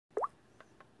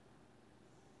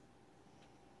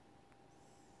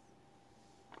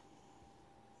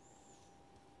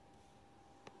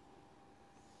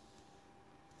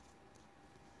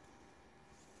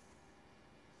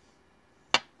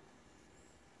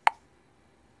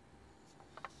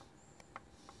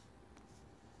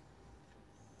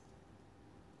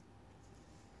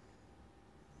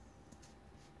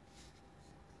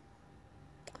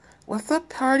What's up,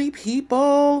 party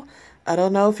people? I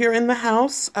don't know if you're in the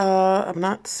house. I'm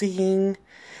not seeing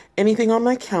anything on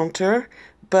my counter,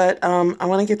 but I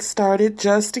want to get started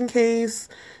just in case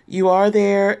you are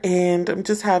there, and I'm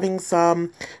just having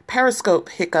some Periscope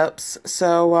hiccups.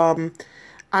 So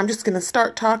I'm just going to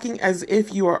start talking as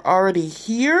if you are already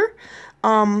here.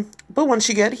 But once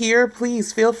you get here,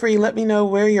 please feel free. Let me know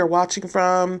where you're watching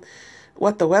from,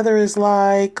 what the weather is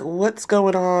like, what's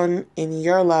going on in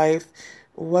your life.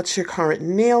 What's your current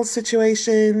nail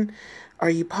situation? Are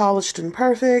you polished and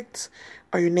perfect?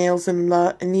 Are your nails in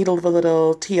need of a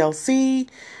little TLC?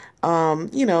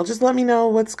 Just let me know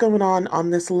what's going on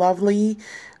this lovely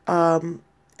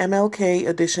MLK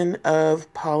edition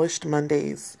of Polished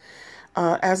Mondays.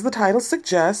 As the title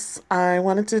suggests, I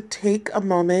wanted to take a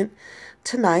moment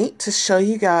tonight to show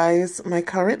you guys my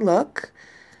current look.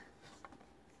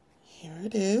 Here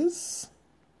it is.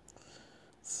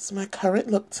 This is my current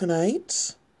look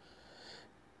tonight.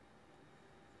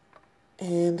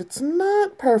 And it's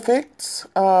not perfect,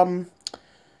 but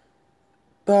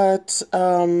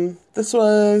this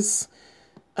was,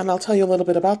 and I'll tell you a little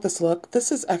bit about this look.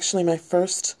 This is actually my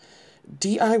first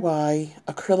DIY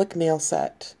acrylic nail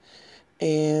set.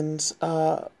 And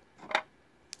I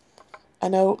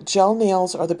know gel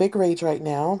nails are the big rage right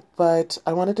now, but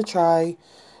I wanted to try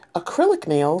acrylic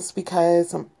nails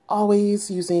because I'm always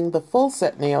using the full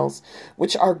set nails,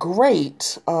 which are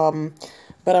great,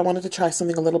 but I wanted to try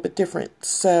something a little bit different.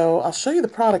 So I'll show you the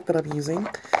product that I'm using.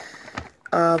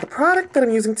 The product that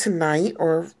I'm using tonight,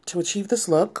 or to achieve this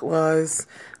look, was,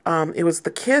 it was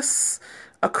the Kiss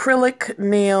Acrylic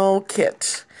Nail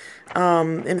Kit.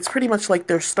 And it's pretty much like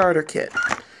their starter kit.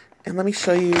 And let me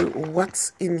show you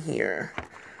what's in here.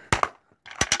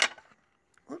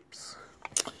 Whoops.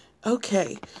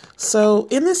 Okay, so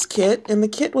in this kit, and the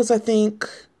kit was, I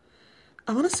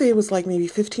want to say it was like maybe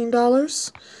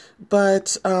 $15,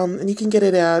 but, and you can get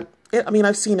it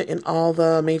I've seen it in all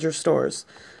the major stores.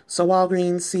 So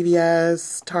Walgreens,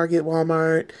 CVS, Target,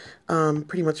 Walmart,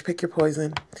 pretty much pick your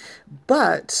poison.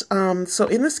 But, so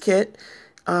in this kit,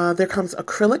 there comes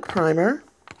acrylic primer.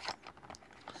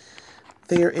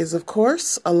 There is, of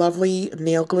course, a lovely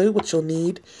nail glue, which you'll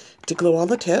need to glue on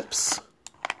the tips.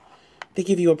 They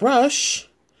give you a brush,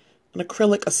 an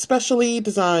acrylic, a specially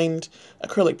designed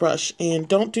acrylic brush. And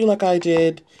don't do like I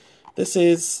did. This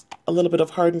is a little bit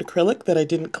of hardened acrylic that I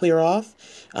didn't clear off.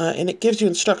 And it gives you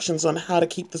instructions on how to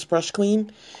keep this brush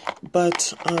clean.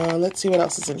 But let's see what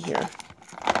else is in here.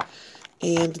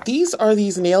 And these are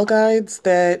these nail guides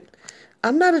that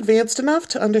I'm not advanced enough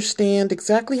to understand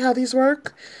exactly how these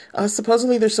work.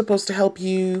 Supposedly they're supposed to help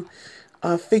you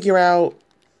figure out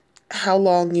how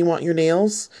long you want your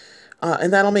nails.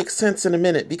 And that'll make sense in a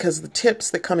minute because the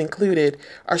tips that come included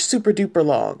are super duper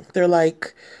long. They're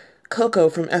like Coco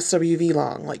from SWV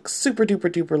long, like super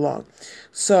duper duper long.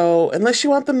 So unless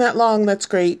you want them that long, that's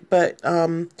great. But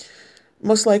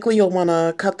most likely you'll want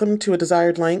to cut them to a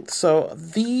desired length. So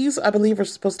these, I believe, are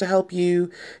supposed to help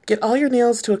you get all your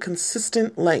nails to a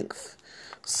consistent length.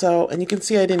 So, and you can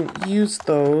see I didn't use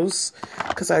those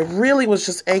because I really was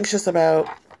just anxious about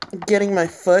getting my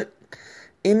foot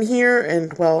in here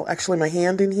and, well, actually my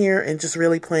hand in here and just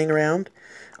really playing around.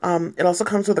 It also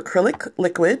comes with acrylic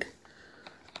liquid.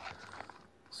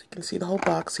 So you can see the whole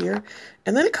box here.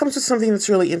 And then it comes with something that's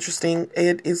really interesting.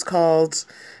 It is called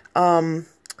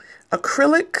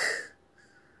acrylic,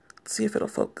 let's see if it'll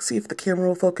focus, see if the camera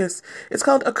will focus. It's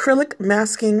called acrylic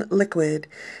masking liquid.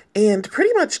 And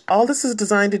pretty much all this is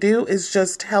designed to do is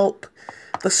just help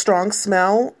the strong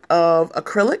smell of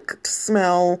acrylic to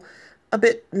smell a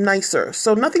bit nicer.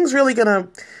 So nothing's really gonna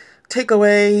take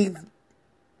away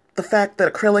the fact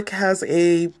that acrylic has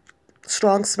a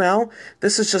strong smell.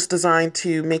 This is just designed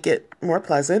to make it more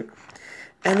pleasant.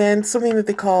 And then something that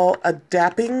they call a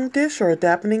dapping dish or a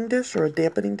dampening dish or a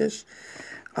dampening dish.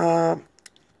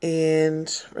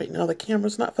 And right now the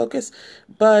camera's not focused,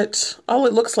 but all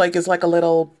it looks like is like a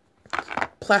little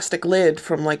plastic lid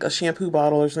from like a shampoo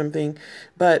bottle or something.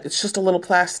 But it's just a little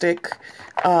plastic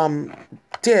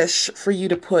dish for you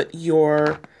to put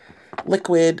your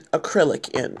liquid acrylic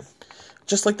in.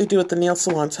 Just like they do at the nail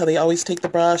salons, how they always take the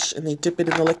brush and they dip it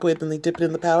in the liquid and they dip it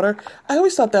in the powder. I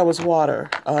always thought that was water.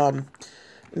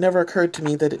 It never occurred to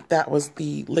me that that was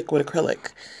the liquid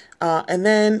acrylic. And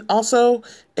then also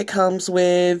it comes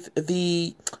with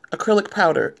the acrylic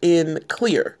powder in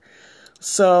clear.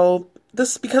 So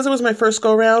this, because it was my first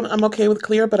go around, I'm okay with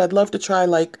clear, but I'd love to try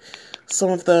like some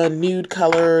of the nude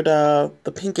colored,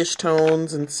 the pinkish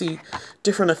tones and see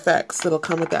different effects that'll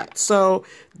come with that. So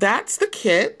that's the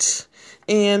kit.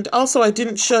 And also I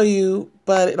didn't show you,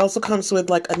 but it also comes with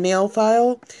like a nail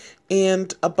file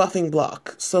and a buffing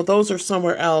block. So those are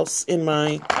somewhere else in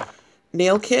my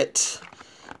nail kit,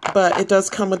 but it does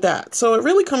come with that. So it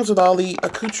really comes with all the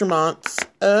accoutrements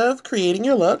of creating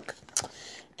your look.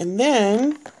 And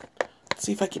then, let's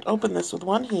see if I can open this with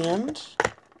one hand.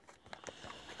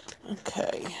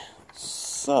 Okay,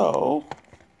 so,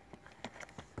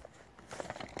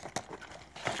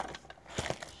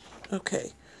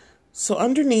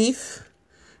 underneath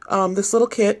this little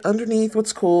kit, underneath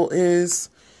what's cool is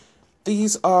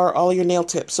these are all your nail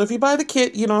tips. So if you buy the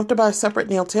kit, you don't have to buy separate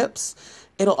nail tips.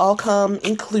 It'll all come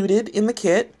included in the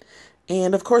kit.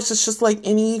 And of course, it's just like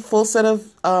any full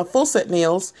set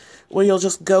nails where you'll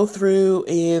just go through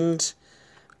and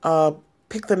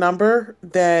pick the number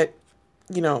that,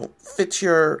 you know, fits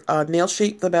your nail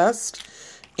shape the best.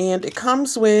 And it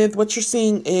comes with, what you're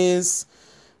seeing is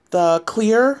the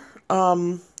clear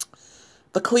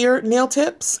nail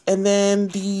tips, and then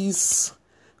these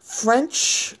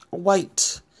French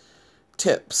white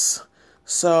tips.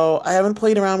 So I haven't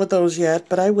played around with those yet,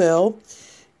 but I will.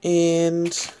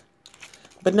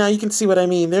 But now you can see what I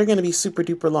mean. They're going to be super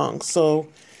duper long. So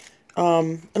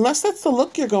unless that's the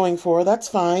look you're going for, that's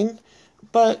fine.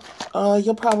 But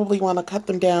you'll probably want to cut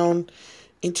them down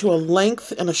into a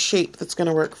length and a shape that's going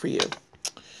to work for you.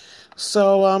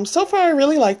 So, so far I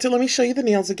really liked it. Let me show you the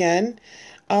nails again.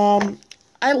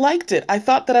 I liked it. I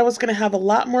thought that I was going to have a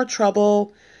lot more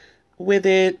trouble with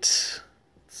it.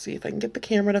 Let's see if I can get the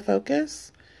camera to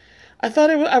focus. I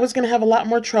thought I was going to have a lot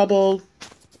more trouble.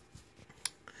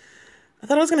 I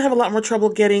thought I was going to have a lot more trouble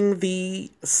getting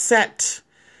the set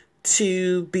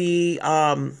to be,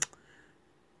 not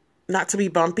to be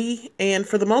bumpy. And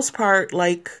for the most part,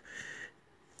 like,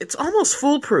 it's almost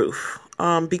foolproof,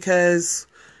 because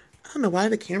I don't know why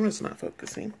the camera's not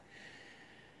focusing.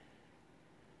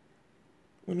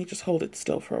 Let me just hold it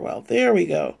still for a while. There we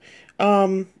go.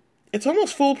 It's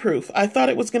almost foolproof. I thought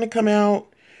it was going to come out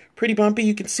pretty bumpy.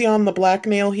 You can see on the black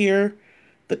nail here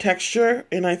the texture,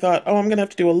 and I thought, oh, I'm going to have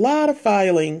to do a lot of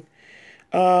filing.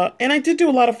 And I did do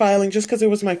a lot of filing just because it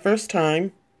was my first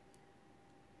time.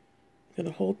 I'm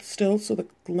going to hold still so the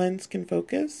lens can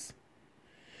focus.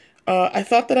 I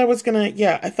thought that I was going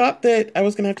to, I thought that I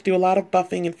was going to have to do a lot of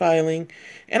buffing and filing.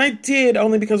 And I did,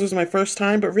 only because it was my first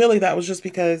time, but really that was just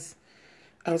because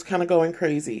I was kind of going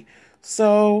crazy.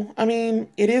 So, I mean,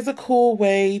 it is a cool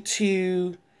way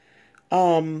to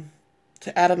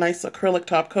add a nice acrylic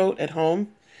top coat at home.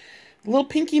 The little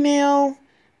pinky nail,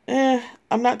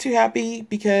 I'm not too happy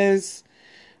because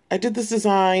I did this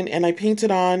design and I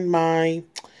painted on my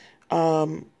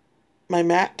my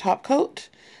matte top coat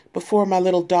before my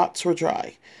little dots were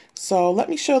dry. So let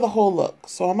me show the whole look.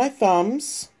 So on my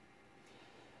thumbs,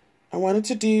 I wanted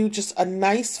to do just a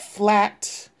nice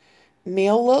flat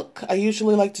nail look. I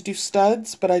usually like to do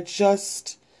studs, but I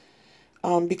just,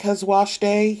 because wash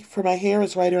day for my hair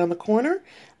is right around the corner,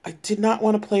 I did not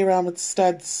want to play around with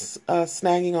studs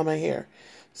snagging on my hair.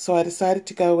 So I decided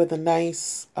to go with a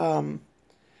nice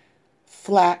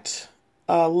flat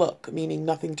look, meaning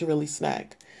nothing to really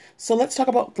snag. So let's talk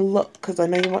about the look, because I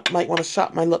know you might want to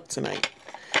shop my look tonight.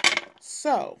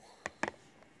 So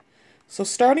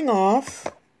starting off,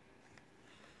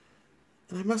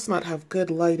 and I must not have good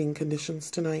lighting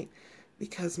conditions tonight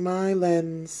because my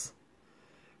lens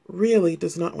really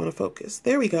does not want to focus.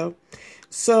 There we go.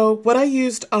 So what I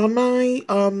used on my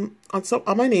on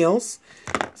my nails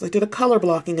is I did a color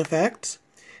blocking effect,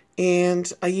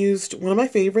 and I used one of my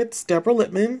favorites, Deborah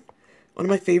Lippmann, one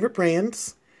of my favorite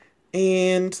brands,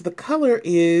 and the color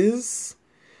is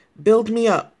Build Me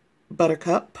Up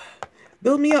Buttercup.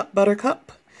 Build Me Up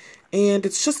Buttercup, and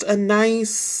it's just a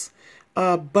nice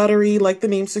buttery, like the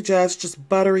name suggests, just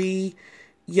buttery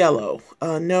yellow.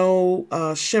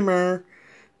 No shimmer,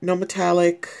 no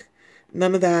metallic,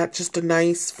 none of that. Just a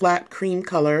nice flat cream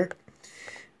color.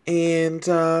 And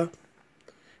I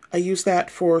use that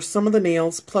for some of the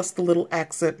nails, plus the little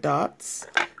accent dots,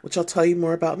 which I'll tell you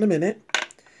more about in a minute.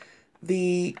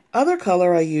 The other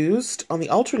color I used on the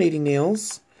alternating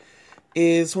nails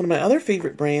is one of my other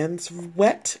favorite brands,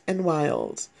 Wet n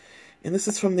Wild. And this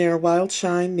is from their Wild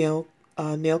Shine nail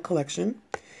collection.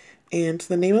 And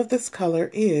the name of this color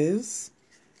is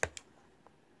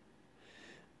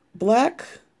Black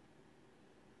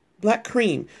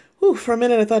Cream. Ooh, for a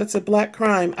minute I thought it said Black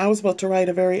Crime. I was about to write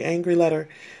a very angry letter.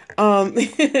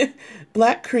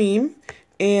 Black Cream.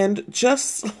 And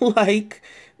just like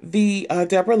the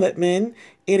Deborah Lippmann,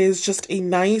 it is just a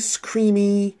nice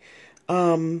creamy, I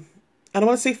don't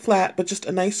want to say flat, but just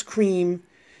a nice cream,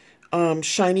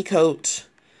 shiny coat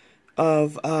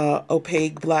of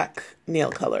opaque black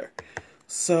nail color.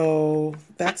 So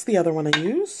that's the other one I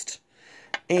used.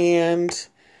 And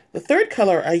The third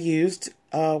color I used,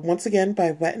 once again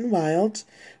by Wet n Wild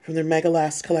from their Mega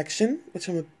Last collection, which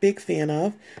I'm a big fan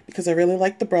of because I really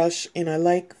like the brush and I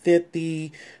like that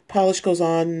the polish goes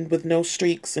on with no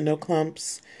streaks and no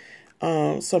clumps.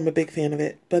 So I'm a big fan of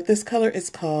it. But this color is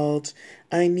called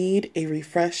I Need a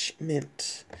Refresh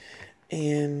Mint.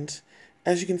 And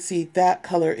as you can see, that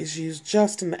color is used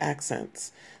just in the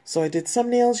accents. So I did some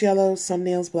nails yellow, some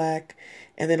nails black,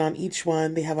 and then on each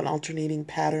one they have an alternating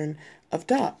pattern of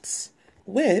dots,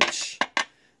 which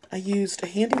I used a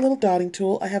handy little dotting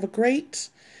tool. I have a great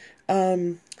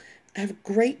toolkit,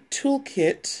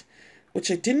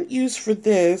 which I didn't use for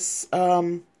this,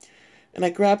 and I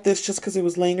grabbed this just because it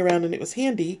was laying around and it was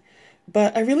handy.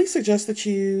 But I really suggest that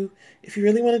you, if you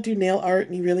really want to do nail art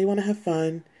and you really want to have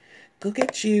fun, go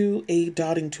get you a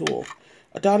dotting tool.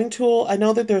 A dotting tool, I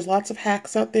know that there's lots of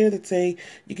hacks out there that say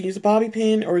you can use a bobby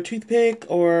pin or a toothpick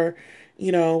or,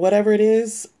 you know, whatever it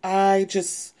is. I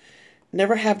just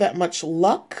never have that much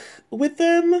luck with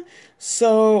them.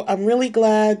 So I'm really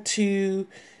glad to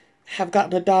have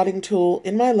gotten a dotting tool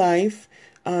in my life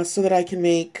so that I can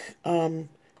make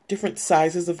different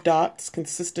sizes of dots,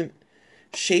 consistent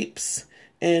shapes.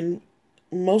 And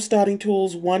most dotting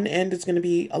tools, one end is going to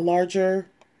be a larger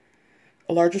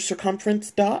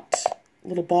circumference dot, a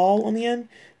little ball on the end,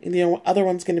 and the other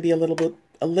one's going to be a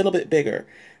little bit bigger.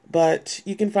 But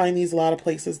you can find these a lot of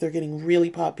places. They're getting really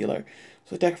popular.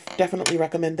 So definitely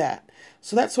recommend that.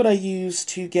 So that's what I use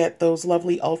to get those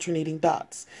lovely alternating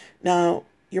dots. Now,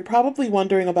 you're probably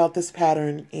wondering about this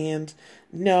pattern, and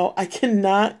no, I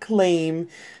cannot claim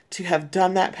to have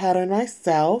done that pattern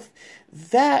myself.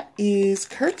 That is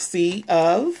courtesy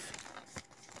of,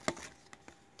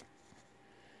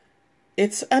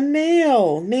 it's a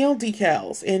nail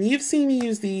decals, and you've seen me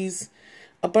use these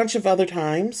a bunch of other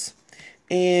times.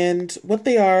 And what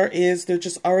they are is they're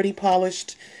just already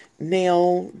polished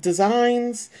nail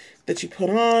designs that you put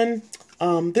on.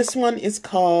 This one is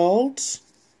called,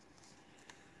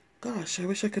 gosh, I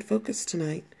wish I could focus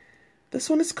tonight. This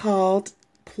one is called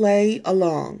Play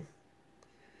Along.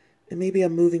 And maybe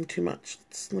I'm moving too much.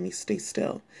 Let me stay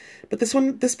still. But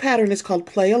this pattern is called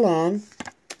Play Along.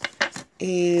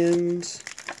 And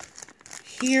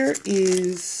here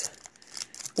is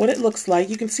what it looks like.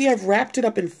 You can see I've wrapped it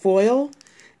up in foil.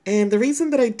 And the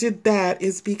reason that I did that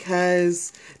is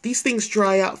because these things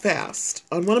dry out fast.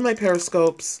 On one of my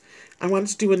Periscopes, I wanted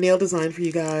to do a nail design for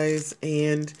you guys,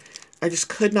 and I just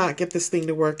could not get this thing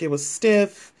to work. It was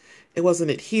stiff. It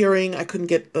wasn't adhering. I couldn't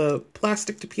get the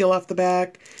plastic to peel off the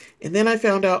back. And then I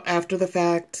found out after the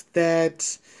fact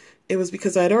that it was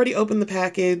because I had already opened the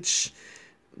package.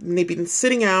 They've been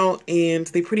sitting out and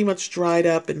they pretty much dried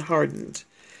up and hardened.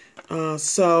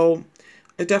 So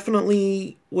I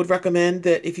definitely would recommend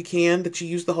that if you can, that you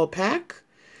use the whole pack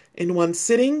in one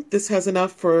sitting. This has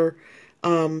enough for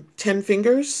 10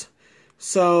 fingers.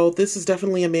 So this is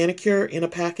definitely a manicure in a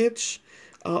package,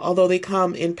 although they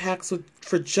come in packs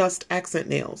for just accent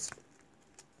nails.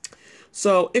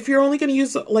 So if you're only going to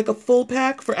use like a full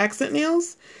pack for accent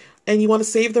nails, and you want to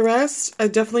save the rest, I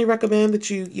definitely recommend that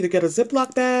you either get a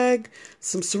Ziploc bag,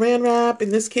 some saran wrap.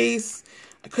 In this case,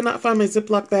 I could not find my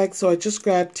Ziploc bag, so I just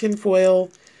grabbed tin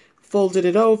foil, folded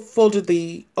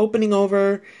the opening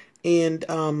over, and,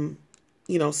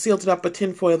 sealed it up with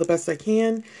tin foil the best I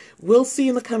can. We'll see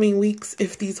in the coming weeks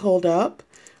if these hold up,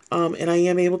 and I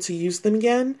am able to use them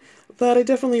again, but I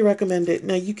definitely recommend it.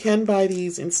 Now, you can buy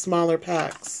these in smaller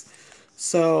packs.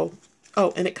 So,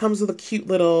 oh, and it comes with a cute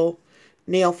little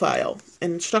nail file,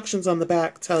 and instructions on the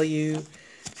back tell you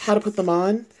how to put them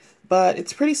on, but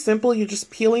it's pretty simple. You're just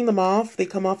peeling them off. They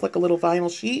come off like a little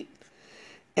vinyl sheet,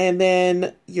 and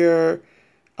then you're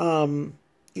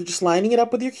just lining it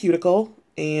up with your cuticle,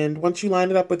 and once you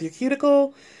line it up with your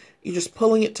cuticle, you're just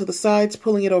pulling it to the sides,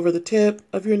 pulling it over the tip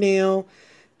of your nail,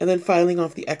 and then filing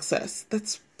off the excess.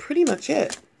 That's pretty much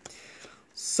it.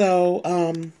 So,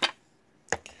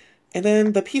 and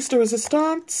then the piece de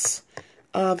resistance,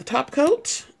 the top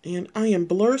coat, and I am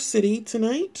Blur City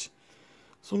tonight,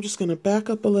 so I'm just going to back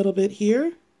up a little bit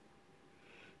here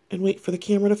and wait for the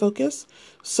camera to focus.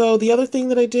 So the other thing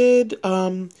that I did,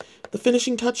 the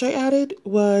finishing touch I added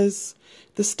was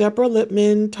this Deborah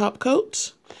Lippmann top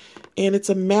coat, and it's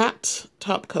a matte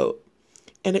top coat.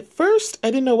 And at first,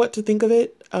 I didn't know what to think of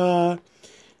it. I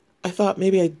thought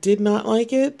maybe I did not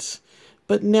like it,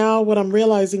 but now what I'm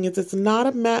realizing is it's not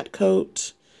a matte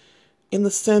coat in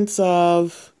the sense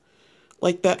of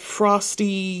like that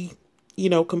frosty,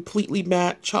 completely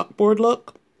matte chalkboard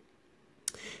look.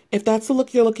 If that's the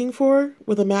look you're looking for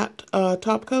with a matte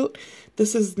top coat,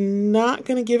 this is not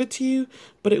going to give it to you,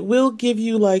 but it will give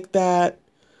you like that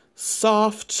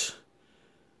soft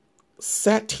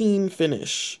sateen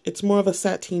finish. It's more of a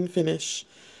sateen finish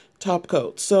top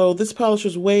coat. So this polish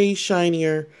was way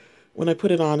shinier when I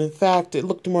put it on. In fact, it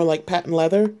looked more like patent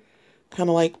leather, kind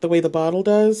of like the way the bottle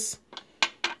does.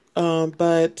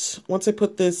 But once I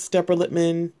put this Deborah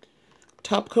Lippmann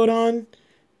top coat on,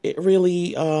 it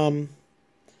really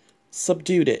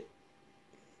subdued it,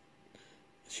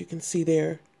 as you can see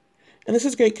there. And this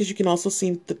is great because you can also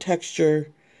see the texture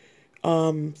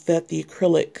that the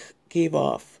acrylic gave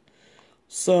off.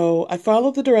 So I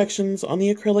followed the directions on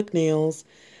the acrylic nails.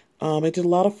 I did a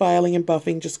lot of filing and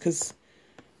buffing just because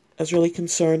I was really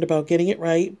concerned about getting it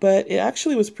right, but it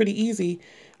actually was pretty easy.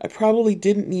 I probably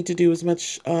didn't need to do as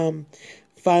much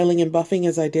filing and buffing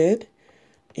as I did.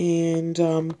 And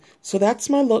so that's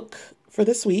my look for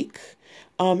this week.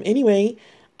 Anyway,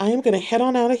 I am going to head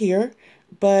on out of here,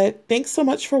 but thanks so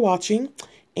much for watching,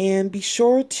 and be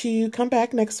sure to come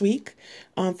back next week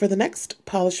for the next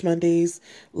Polish Mondays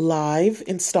live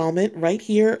installment right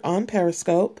here on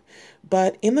Periscope.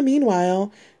 But in the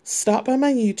meanwhile, stop by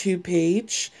my YouTube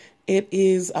page. It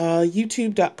is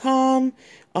youtube.com.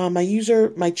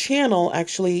 My channel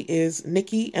actually is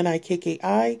Nikki,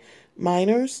 Nikki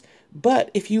Miners.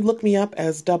 But if you look me up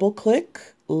as Double Click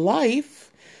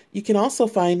Life, you can also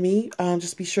find me.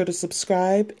 Just be sure to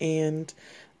subscribe and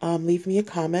leave me a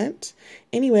comment.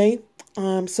 Anyway,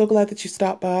 I'm so glad that you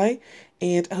stopped by,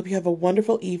 and I hope you have a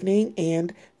wonderful evening,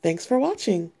 and thanks for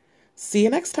watching. See you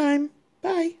next time.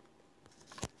 Bye.